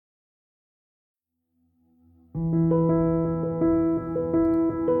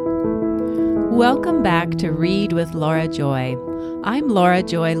Welcome back to Read with Laura Joy. I'm Laura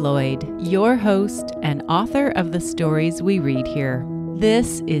Joy Lloyd, your host and author of the stories we read here.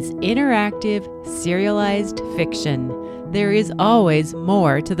 This is interactive, serialized fiction. There is always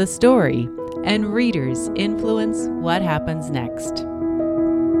more to the story, and readers influence what happens next.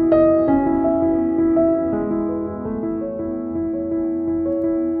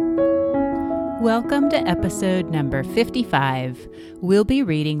 Welcome to episode number 55. We'll be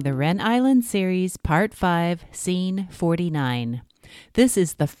reading the Wren Island series, Part 5, Scene 49. This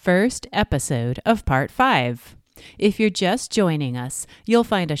is the first episode of Part 5. If you're just joining us, you'll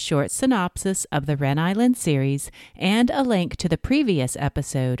find a short synopsis of the Wren Island series and a link to the previous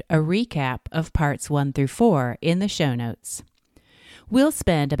episode, a recap of Parts 1 through 4 in the show notes. We'll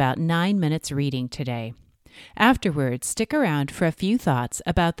spend about 9 minutes reading today. Afterwards, stick around for a few thoughts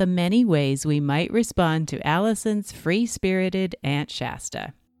about the many ways we might respond to Allison's free-spirited Aunt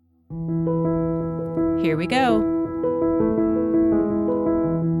Shasta. Here we go.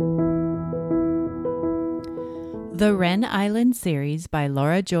 The Wren Island series by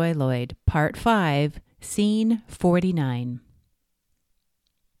Laura Joy Lloyd, Part 5, Scene 49.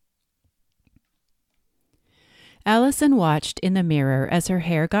 Allison watched in the mirror as her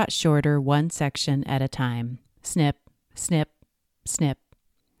hair got shorter one section at a time. Snip, snip, snip.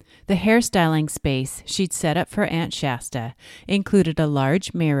 The hairstyling space she'd set up for Aunt Shasta included a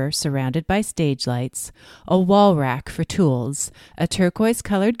large mirror surrounded by stage lights, a wall rack for tools, a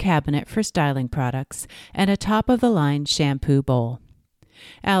turquoise-colored cabinet for styling products, and a top-of-the-line shampoo bowl.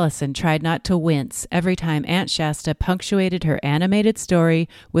 Allison tried not to wince every time Aunt Shasta punctuated her animated story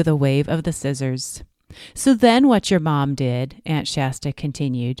with a wave of the scissors. "So then what your mom did," Aunt Shasta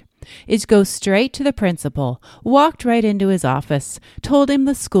continued, "is go straight to the principal, walked right into his office, told him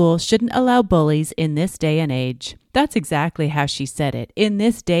the school shouldn't allow bullies in this day and age." That's exactly how she said it, in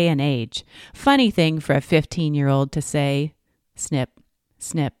this day and age. Funny thing for a 15-year-old to say. Snip,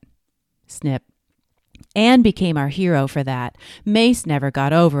 snip, snip. Anne became our hero for that. Mace never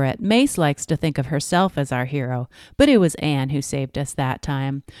got over it. Mace likes to think of herself as our hero, but it was Anne who saved us that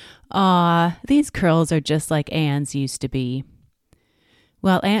time. Aw, these curls are just like Anne's used to be.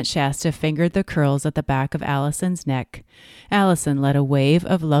 While Aunt Shasta fingered the curls at the back of Allison's neck, Allison let a wave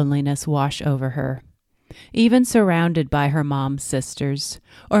of loneliness wash over her. Even surrounded by her mom's sisters,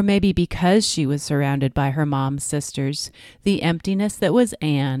 or maybe because she was surrounded by her mom's sisters, the emptiness that was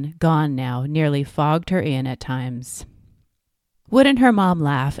Anne, gone now, nearly fogged her in at times. Wouldn't her mom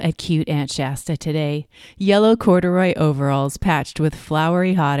laugh at cute Aunt Shasta today? Yellow corduroy overalls patched with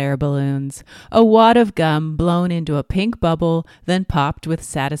flowery hot air balloons, a wad of gum blown into a pink bubble, then popped with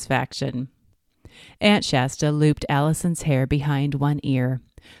satisfaction. Aunt Shasta looped Allison's hair behind one ear.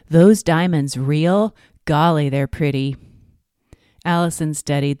 "Those diamonds real? Golly, they're pretty." Allison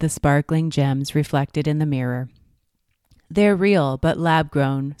studied the sparkling gems reflected in the mirror. "They're real, but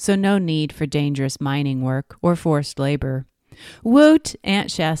lab-grown, so no need for dangerous mining work or forced labor." Woot! Aunt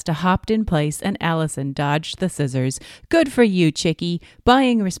Shasta hopped in place and Allison dodged the scissors. "Good for you, chickie.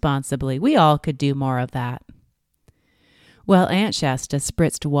 Buying responsibly. We all could do more of that." While Aunt Shasta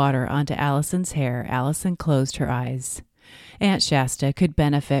spritzed water onto Allison's hair, Allison closed her eyes. Aunt Shasta could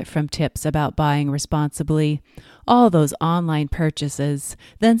benefit from tips about buying responsibly, all those online purchases,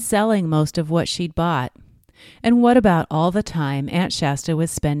 then selling most of what she'd bought. And what about all the time Aunt Shasta was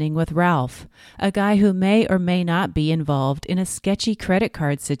spending with Ralph, a guy who may or may not be involved in a sketchy credit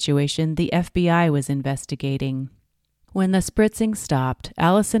card situation the FBI was investigating? When the spritzing stopped,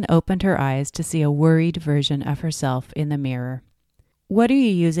 Allison opened her eyes to see a worried version of herself in the mirror. "What are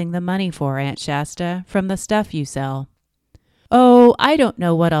you using the money for, Aunt Shasta, from the stuff you sell?" "Oh, I don't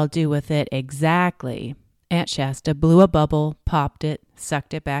know what I'll do with it exactly." Aunt Shasta blew a bubble, popped it,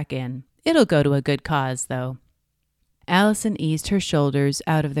 sucked it back in. "It'll go to a good cause, though." Allison eased her shoulders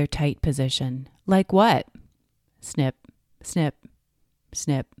out of their tight position. "Like what?" Snip, snip,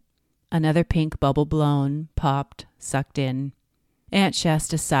 snip. Another pink bubble blown, popped, sucked in. Aunt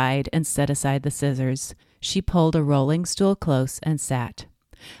Shasta sighed and set aside the scissors. She pulled a rolling stool close and sat.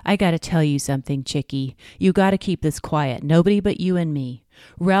 "I gotta tell you something, chickie. You gotta keep this quiet. Nobody but you and me.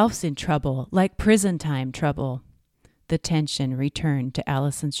 Ralph's in trouble, like prison time trouble." The tension returned to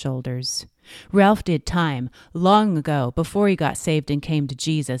Allison's shoulders. "Ralph did time, long ago, before he got saved and came to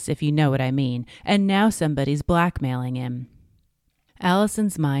Jesus, if you know what I mean, and now somebody's blackmailing him."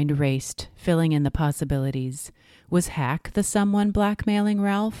 Allison's mind raced, filling in the possibilities. Was Hack the someone blackmailing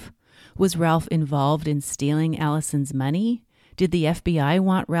Ralph? Was Ralph involved in stealing Allison's money? Did the FBI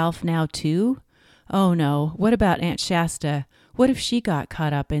want Ralph now, too? Oh, no. What about Aunt Shasta? What if she got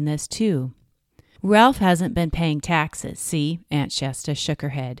caught up in this, too? Ralph hasn't been paying taxes, see? Aunt Shasta shook her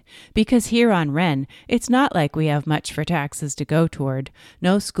head. Because here on Wren, it's not like we have much for taxes to go toward.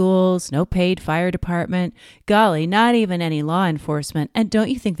 No schools, no paid fire department. Golly, not even any law enforcement. And don't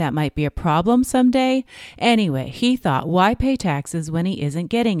you think that might be a problem someday? Anyway, he thought, why pay taxes when he isn't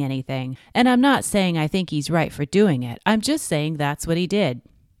getting anything? And I'm not saying I think he's right for doing it. I'm just saying that's what he did.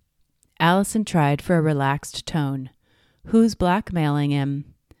 Allison tried for a relaxed tone. Who's blackmailing him?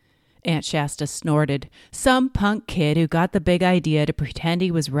 Aunt Shasta snorted. Some punk kid who got the big idea to pretend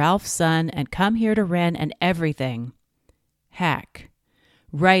he was Ralph's son and come here to Wren and everything. Hack.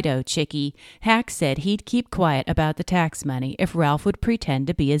 Righto, chickie. Hack said he'd keep quiet about the tax money if Ralph would pretend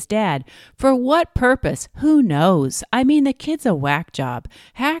to be his dad. For what purpose? Who knows? I mean, the kid's a whack job.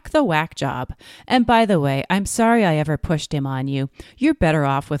 Hack the whack job. And by the way, I'm sorry I ever pushed him on you. You're better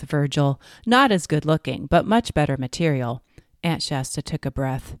off with Virgil. Not as good looking, but much better material. Aunt Shasta took a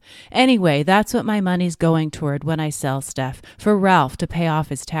breath. Anyway, that's what my money's going toward when I sell stuff, for Ralph to pay off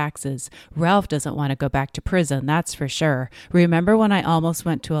his taxes. Ralph doesn't want to go back to prison, that's for sure. Remember when I almost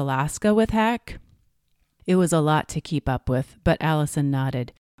went to Alaska with Hack? It was a lot to keep up with, but Allison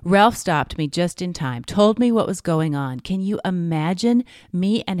nodded. Ralph stopped me just in time, told me what was going on. Can you imagine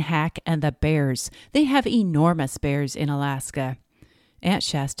me and Hack and the bears? They have enormous bears in Alaska. Aunt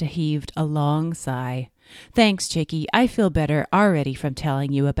Shasta heaved a long sigh. Thanks, Chickie. I feel better already from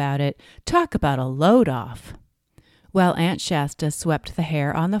telling you about it. Talk about a load off. While Aunt Shasta swept the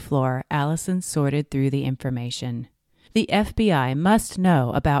hair on the floor, Allison sorted through the information. The FBI must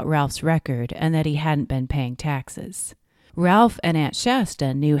know about Ralph's record and that he hadn't been paying taxes. Ralph and Aunt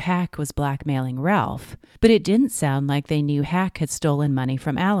Shasta knew Hack was blackmailing Ralph, but it didn't sound like they knew Hack had stolen money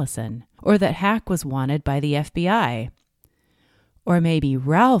from Allison, or that Hack was wanted by the FBI. Or maybe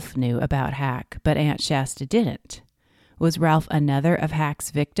Ralph knew about Hack, but Aunt Shasta didn't. Was Ralph another of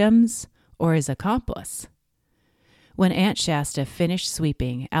Hack's victims, or his accomplice? When Aunt Shasta finished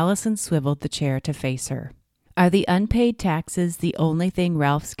sweeping, Allison swiveled the chair to face her. Are the unpaid taxes the only thing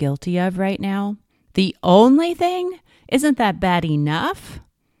Ralph's guilty of right now? The only thing? Isn't that bad enough?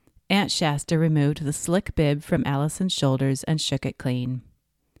 Aunt Shasta removed the slick bib from Allison's shoulders and shook it clean.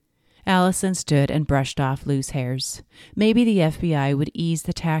 Allison stood and brushed off loose hairs. Maybe the FBI would ease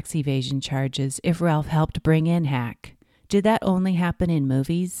the tax evasion charges if Ralph helped bring in Hack. Did that only happen in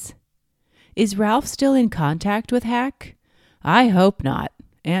movies? Is Ralph still in contact with Hack? I hope not.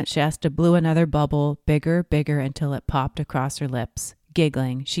 Aunt Shasta blew another bubble, bigger, until it popped across her lips.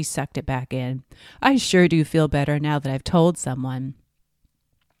 Giggling, she sucked it back in. I sure do feel better now that I've told someone.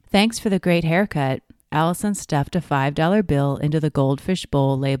 Thanks for the great haircut. Allison stuffed a $5 bill into the goldfish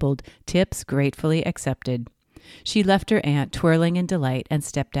bowl labeled Tips Gratefully Accepted. She left her aunt twirling in delight and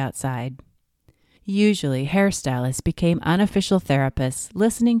stepped outside. Usually, hairstylists became unofficial therapists,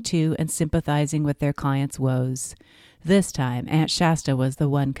 listening to and sympathizing with their clients' woes. This time, Aunt Shasta was the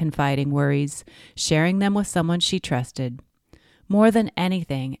one confiding worries, sharing them with someone she trusted. More than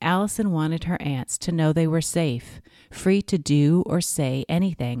anything, Allison wanted her aunts to know they were safe, free to do or say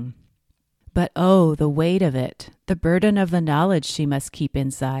anything. But oh, the weight of it, the burden of the knowledge she must keep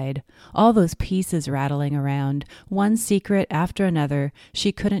inside, all those pieces rattling around, one secret after another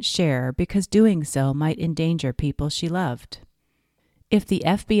she couldn't share because doing so might endanger people she loved. If the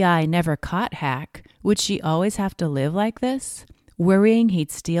FBI never caught Hack, would she always have to live like this? Worrying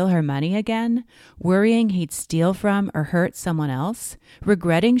he'd steal her money again? Worrying he'd steal from or hurt someone else?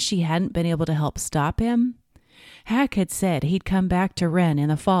 Regretting she hadn't been able to help stop him? Hack had said he'd come back to Wren in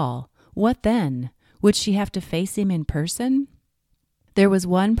the fall. What then? Would she have to face him in person? There was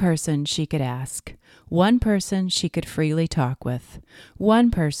one person she could ask, one person she could freely talk with,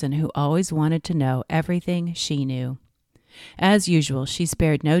 one person who always wanted to know everything she knew. As usual, she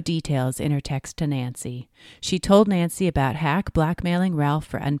spared no details in her text to Nancy. She told Nancy about Hack blackmailing Ralph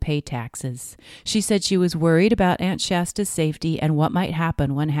for unpaid taxes. She said she was worried about Aunt Shasta's safety and what might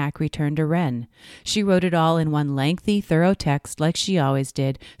happen when Hack returned to Wren. She wrote it all in one lengthy, thorough text like she always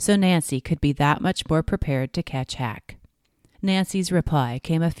did, so Nancy could be that much more prepared to catch Hack. Nancy's reply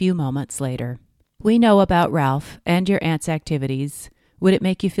came a few moments later. We know about Ralph and your aunt's activities. Would it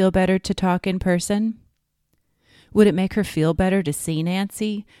make you feel better to talk in person? Would it make her feel better to see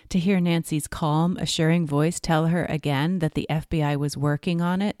Nancy, to hear Nancy's calm, assuring voice tell her again that the FBI was working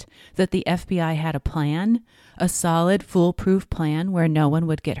on it, that the FBI had a plan, a solid, foolproof plan where no one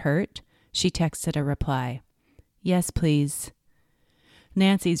would get hurt? She texted a reply. Yes, please.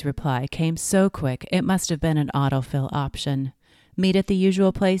 Nancy's reply came so quick it must have been an autofill option. Meet at the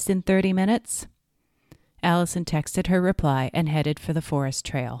usual place in 30 minutes? Allison texted her reply and headed for the forest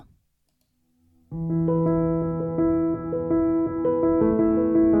trail.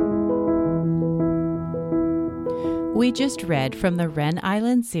 We just read from the Wren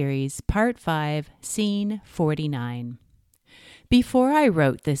Island series, Part 5, Scene 49. Before I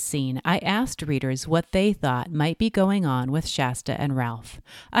wrote this scene, I asked readers what they thought might be going on with Shasta and Ralph.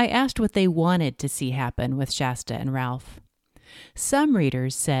 I asked what they wanted to see happen with Shasta and Ralph. Some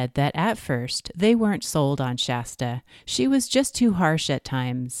readers said that at first they weren't sold on Shasta. She was just too harsh at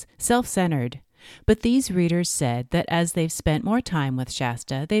times, self-centered. But these readers said that as they've spent more time with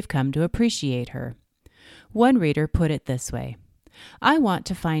Shasta, they've come to appreciate her. One reader put it this way: I want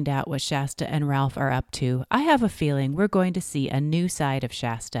to find out what Shasta and Ralph are up to. I have a feeling we're going to see a new side of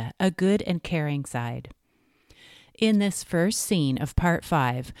Shasta, a good and caring side. In this first scene of Part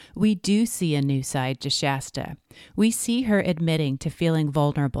 5, we do see a new side to Shasta. We see her admitting to feeling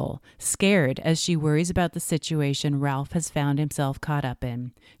vulnerable, scared as she worries about the situation Ralph has found himself caught up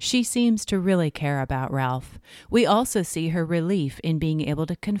in. She seems to really care about Ralph. We also see her relief in being able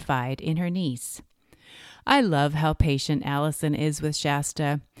to confide in her niece. I love how patient Allison is with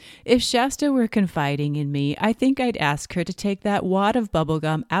Shasta. If Shasta were confiding in me, I think I'd ask her to take that wad of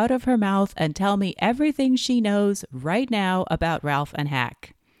bubblegum out of her mouth and tell me everything she knows right now about Ralph and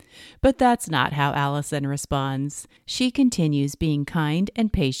Hack. But that's not how Allison responds. She continues being kind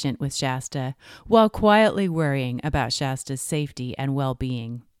and patient with Shasta, while quietly worrying about Shasta's safety and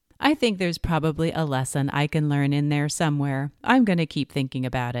well-being. I think there's probably a lesson I can learn in there somewhere. I'm going to keep thinking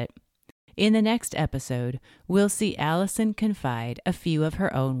about it. In the next episode, we'll see Allison confide a few of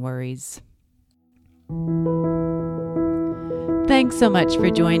her own worries. Thanks so much for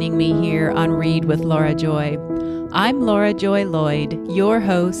joining me here on Read with Laura Joy. I'm Laura Joy Lloyd, your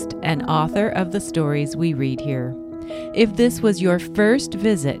host and author of the stories we read here. If this was your first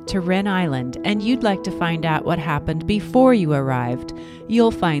visit to Wren Island and you'd like to find out what happened before you arrived,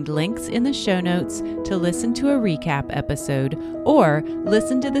 you'll find links in the show notes to listen to a recap episode or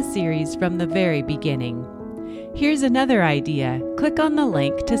listen to the series from the very beginning. Here's another idea. Click on the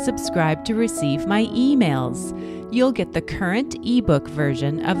link to subscribe to receive my emails. You'll get the current ebook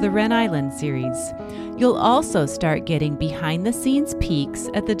version of the Wren Island series. You'll also start getting behind-the-scenes peeks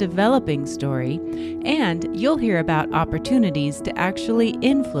at the developing story, and you'll hear about opportunities to actually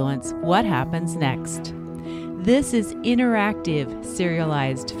influence what happens next. This is interactive,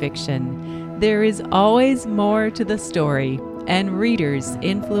 serialized fiction. There is always more to the story, and readers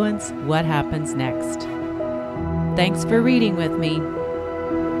influence what happens next. Thanks for reading with me.